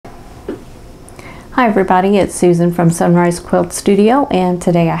Hi everybody, it's Susan from Sunrise Quilt Studio, and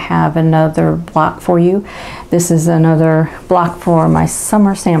today I have another block for you. This is another block for my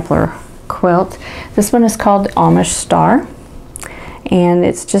summer sampler quilt. This one is called Amish Star, and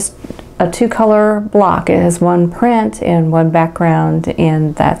it's just a two-color block. It has one print and one background,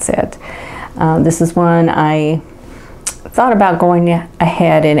 and that's it. This is one I thought about going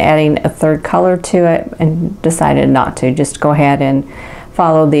ahead and adding a third color to it and decided not to, just go ahead and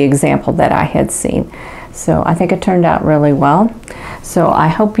follow the example that I had seen. So I think it turned out really well. So I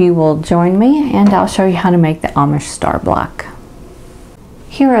hope you will join me, and I'll show you how to make the Amish Star block.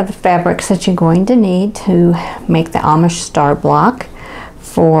 Here are the fabrics that you're going to need to make the Amish Star block.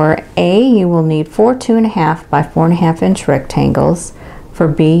 For A, you will need 4 2.5 by 4.5 inch rectangles. For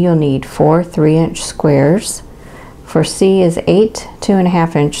B, you'll need 4 3-inch squares. For C is 8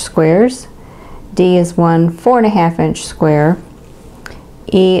 2.5 inch squares. D is 1 4.5 inch square.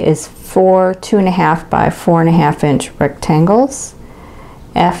 E is 4 2.5 by 4.5 inch rectangles.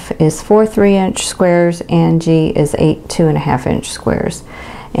 F is 4 3-inch squares, and G is 8 2.5 inch squares.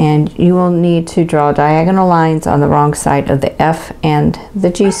 And you will need to draw diagonal lines on the wrong side of the F and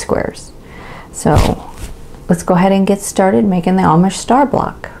the G squares. So let's go ahead and get started making the Amish Star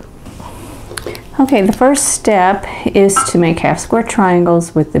block. Okay, the first step is to make half square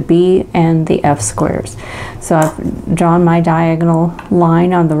triangles with the B and the F squares. So I've drawn my diagonal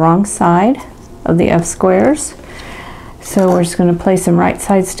line on the wrong side of the F squares. So we're just going to place them right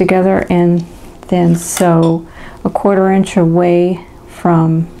sides together and then sew a 1/4 inch away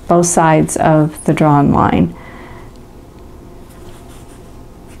from both sides of the drawn line.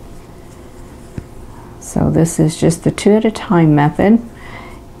 So this is just the 2 at a time method.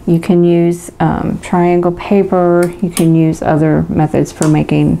 You can use triangle paper, you can use other methods for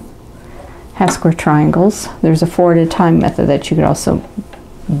making half square triangles. There's a 4 at a time method that you could also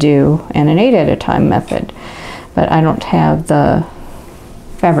do, and an 8 at a time method. But I don't have the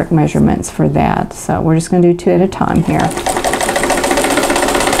fabric measurements for that, so we're just going to do 2 at a time here.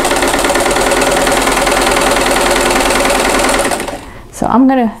 So I'm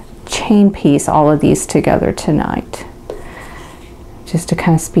going to chain piece all of these together tonight, just to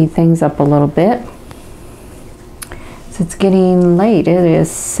kind of speed things up a little bit. So it's getting late. It is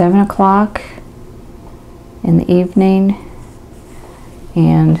 7 o'clock in the evening,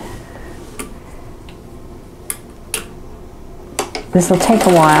 and this will take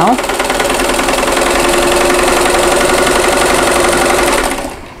a while.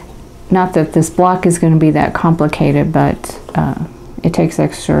 Not that this block is going to be that complicated, but it takes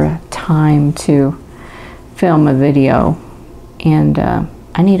extra time to film a video, and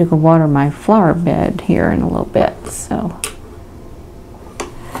I need to go water my flower bed here in a little bit, so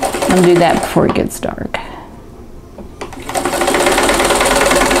I'll do that before it gets dark.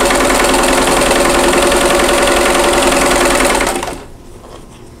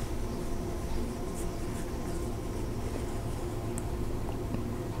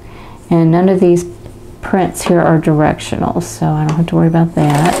 And none of these prints here are directional, so I don't have to worry about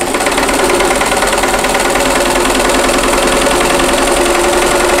that.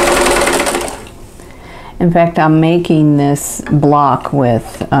 In fact, I'm making this block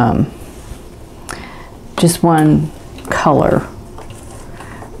with just one color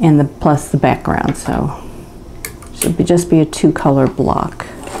and plus the background, so it should just be a 2-color block.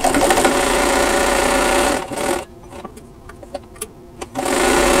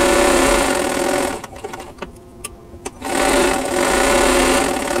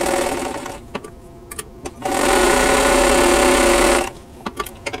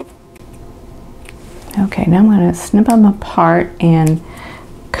 Okay, now I'm going to snip them apart and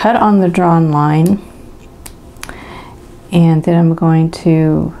cut on the drawn line, and then I'm going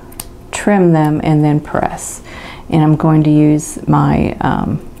to trim them and then press. And I'm going to use my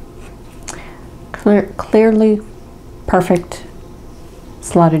Clearly Perfect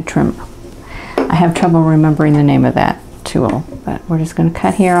slotted trimmer. I have trouble remembering the name of that tool, but we're just going to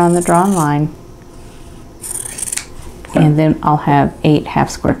cut here on the drawn line, and then I'll have 8 half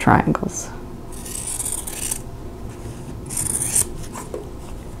square triangles.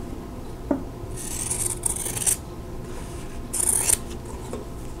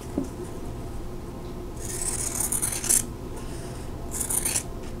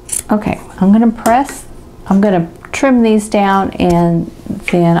 Okay, I'm going to trim these down, and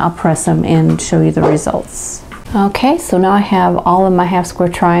then I'll press them and show you the results. Okay, so now I have all of my half square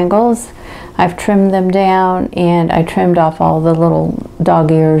triangles. I've trimmed them down, and I trimmed off all the little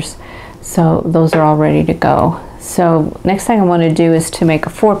dog ears, so those are all ready to go. So next thing I want to do is to make a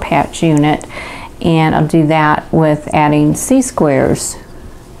 4-patch unit, and I'll do that with adding C-squares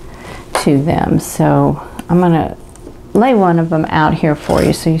to them. So I'm going to lay one of them out here for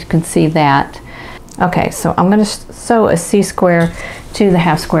you so you can see that. Okay, so I'm going to sew a C-square to the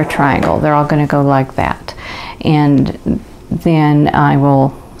half square triangle. They're all going to go like that. And then I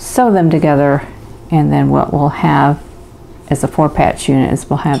will sew them together, and then what we'll have as a 4-patch unit is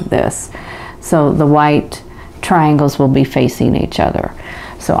we'll have this. So the white triangles will be facing each other.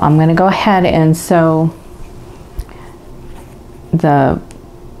 So I'm going to go ahead and sew the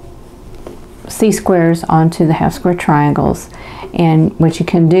C-squares onto the half square triangles, and what you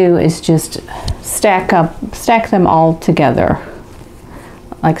can do is just stack them all together,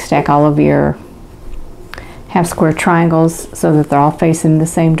 like stack all of your half square triangles so that they're all facing the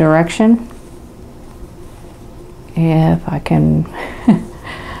same direction. If I can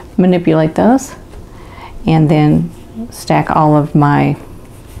manipulate those, and then stack all of my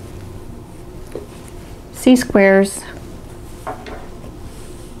C-squares,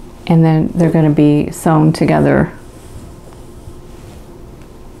 and then they're going to be sewn together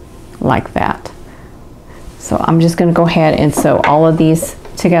like that. So I'm just going to go ahead and sew all of these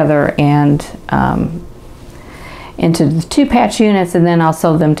together and into the 2-patch units, and then I'll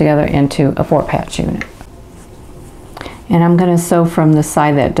sew them together into a 4-patch unit. And I'm going to sew from the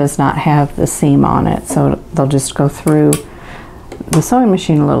side that does not have the seam on it, so they'll just go through the sewing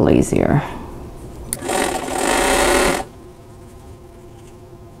machine a little easier.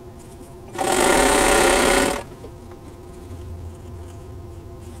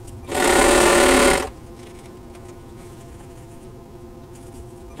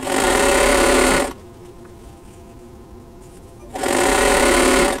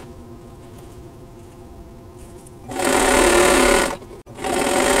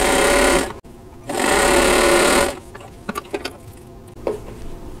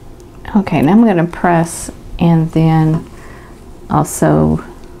 Okay, now I'm going to press, and then I'll sew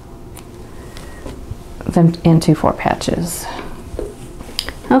them into 4 patches.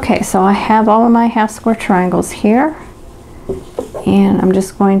 Okay, so I have all of my half square triangles here, and I'm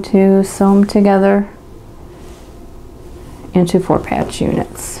just going to sew them together into 4-patch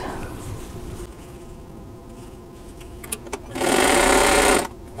units.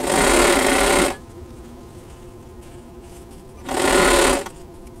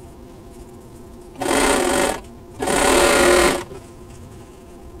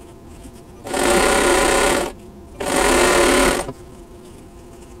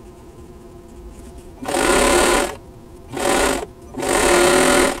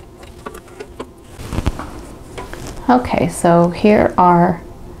 Okay, so here are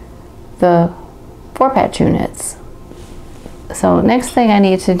the 4-patch units. So next thing I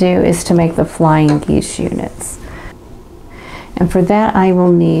need to do is to make the flying geese units. And for that I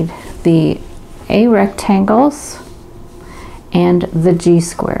will need the A rectangles and the G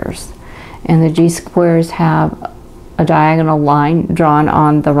squares. And the G squares have a diagonal line drawn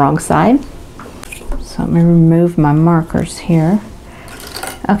on the wrong side. So let me remove my markers here.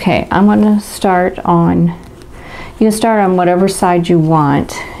 Okay, I'm going to start on, you can start on whatever side you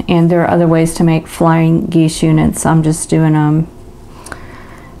want, and there are other ways to make flying geese units. I'm just doing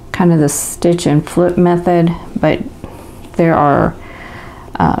kind of the stitch and flip method, but there are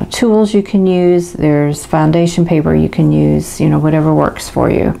tools you can use, there's foundation paper you can use, you know, whatever works for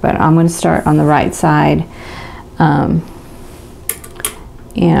you. But I'm going to start on the right side, and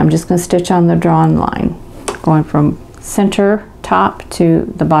I'm just going to stitch on the drawn line, going from center top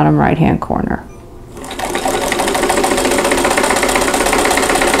to the bottom right hand corner.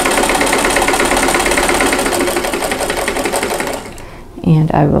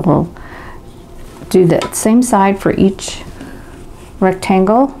 And I will do that same side for each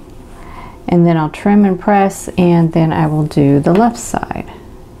rectangle, and then I'll trim and press, and then I will do the left side.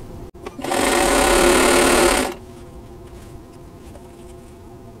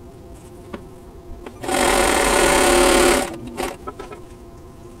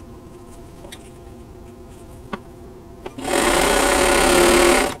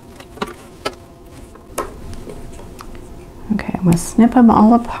 Okay, I'm going to snip them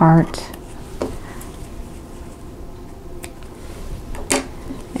all apart,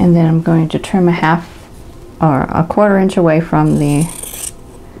 and then I'm going to trim a half or a 1/4 inch away from the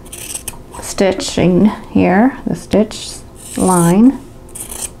stitching here, the stitch line.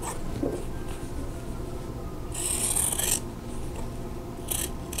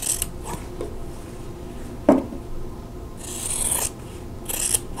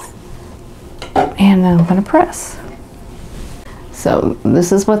 And then I'm going to press. So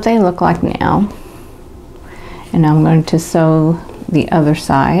this is what they look like now, and I'm going to sew the other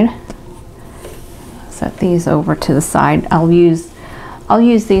side. Set these over to the side. I'll I'll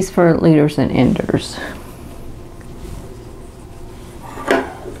use these for leaders and enders.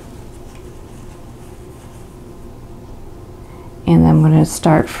 And I'm going to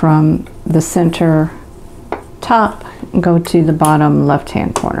start from the center top and go to the bottom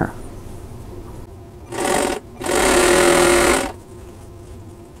left-hand corner.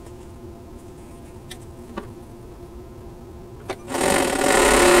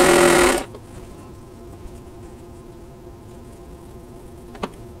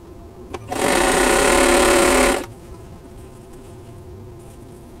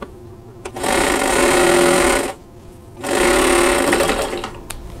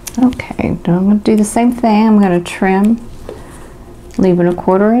 Okay, now I'm going to do the same thing. I'm going to trim, leaving a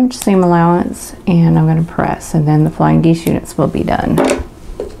 1/4 inch seam allowance, and I'm going to press, and then the flying geese units will be done.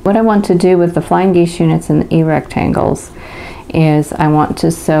 What I want to do with the flying geese units and the E-rectangles is I want to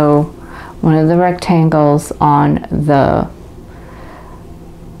sew one of the rectangles on the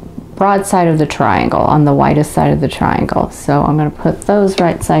broad side of the triangle, on the widest side of the triangle. So I'm going to put those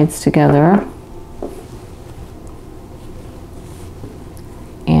right sides together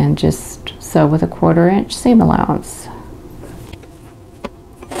and just sew with a 1/4 inch seam allowance.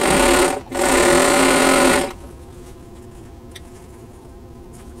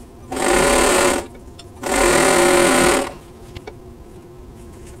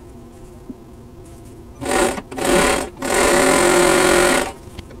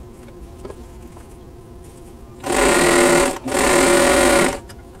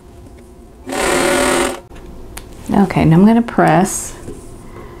 Okay, now I'm going to press,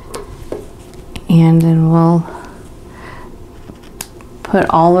 and then we'll put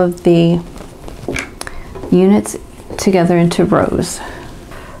all of the units together into rows.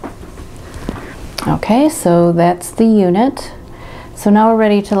 Okay, so that's the unit. So now we're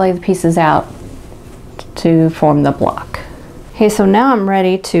ready to lay the pieces out to form the block. Okay, so now I'm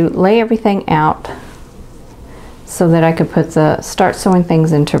ready to lay everything out so that I could start sewing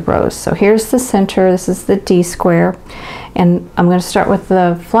things into rows. So here's the center, this is the D square, and I'm going to start with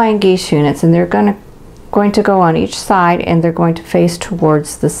the flying geese units, and they're going to go on each side, and they're going to face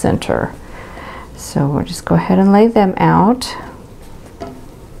towards the center. So we'll just go ahead and lay them out.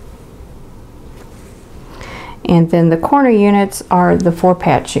 And then the corner units are the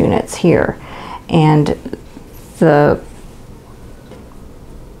 4-patch units here, and the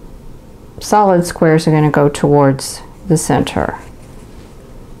solid squares are going to go towards the center,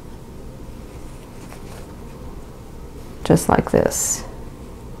 just like this.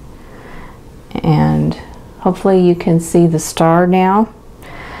 And hopefully you can see the star now.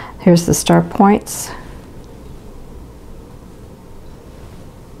 Here's the star points.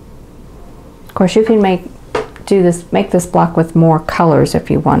 Of course, you can make this block with more colors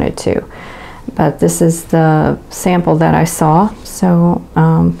if you wanted to, but this is the sample that I saw, so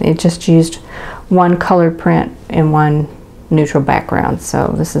it just used one colored print and one neutral background.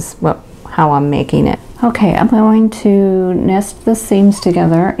 So this is how I'm making it. Okay, I'm going to nest the seams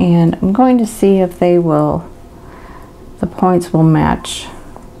together, and I'm going to see if the points will match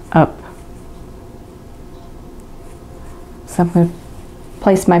up. So I'm going to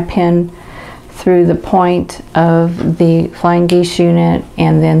place my pin through the point of the flying geese unit,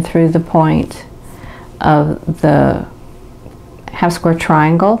 and then through the point of the half square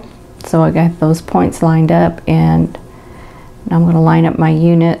triangle. So I got those points lined up, and now I'm going to line up my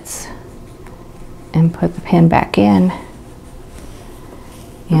units and put the pin back in,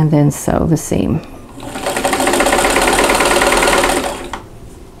 and then sew the seam.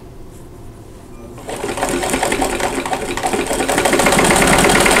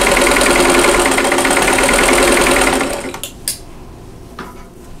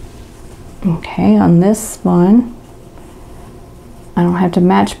 Okay, on this one, I don't have to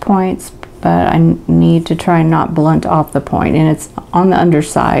match points, but I need to try and not blunt off the point, and it's on the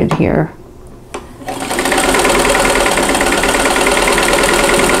underside here.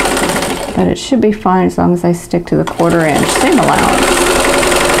 But it should be fine as long as I stick to the 1/4 inch seam allowance.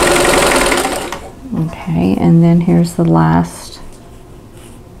 Okay, and then here's the last.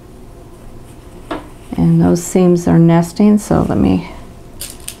 And those seams are nesting, so let me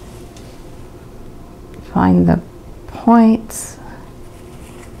find the points.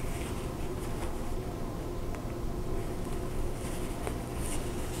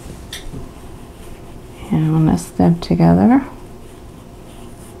 And we'll nest them together.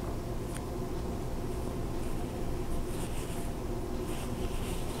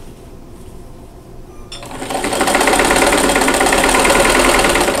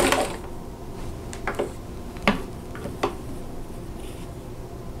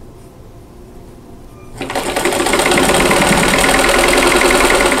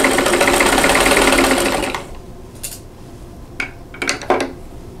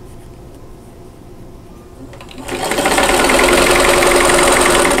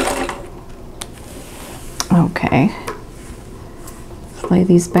 lay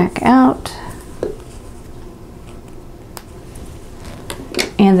these back out.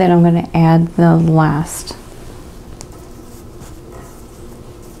 And then I'm going to add the last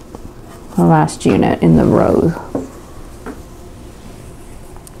unit in the row.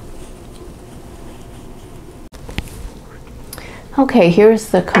 Okay, here's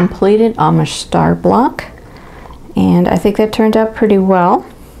the completed Amish Star block, and I think that turned out pretty well.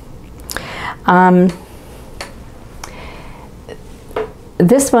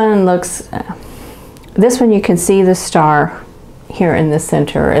 This one you can see the star here in the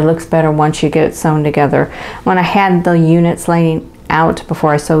center. It looks better once you get it sewn together. When I had the units laying out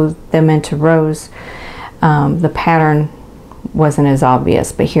before I sewed them into rows, the pattern wasn't as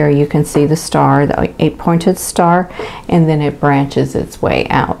obvious, but here you can see the star, the 8-pointed star, and then it branches its way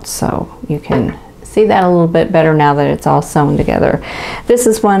out, so you can see that a little bit better now that it's all sewn together. This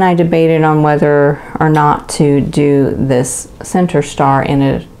is one I debated on whether or not to do this center star in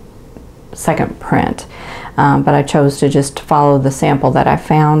a second print, but I chose to just follow the sample that I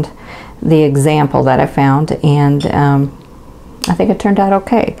found, the example that I found, and I think it turned out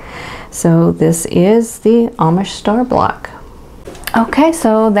okay. So this is the Amish Star block. Okay,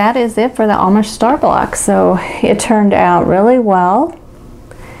 so that is it for the Amish Star block. So it turned out really well.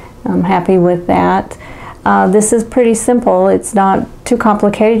 I'm happy with that. This is pretty simple. It's not too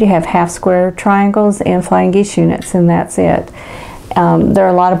complicated. You have half square triangles and flying geese units, and that's it. There are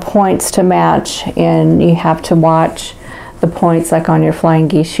a lot of points to match, and you have to watch the points like on your flying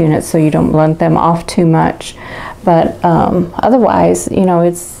geese units so you don't blunt them off too much. But otherwise, you know,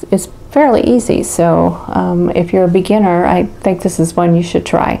 it's fairly easy. So if you're a beginner, I think this is one you should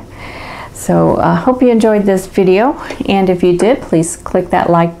try. So I hope you enjoyed this video, and if you did, please click that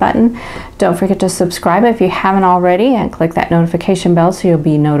like button. Don't forget to subscribe if you haven't already, and click that notification bell so you'll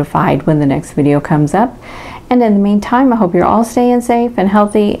be notified when the next video comes up. And in the meantime, I hope you're all staying safe and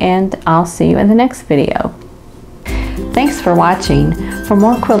healthy, and I'll see you in the next video. Thanks for watching. For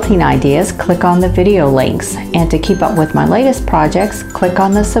more quilting ideas, click on the video links, and to keep up with my latest projects, click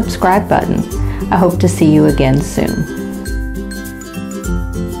on the subscribe button. I hope to see you again soon.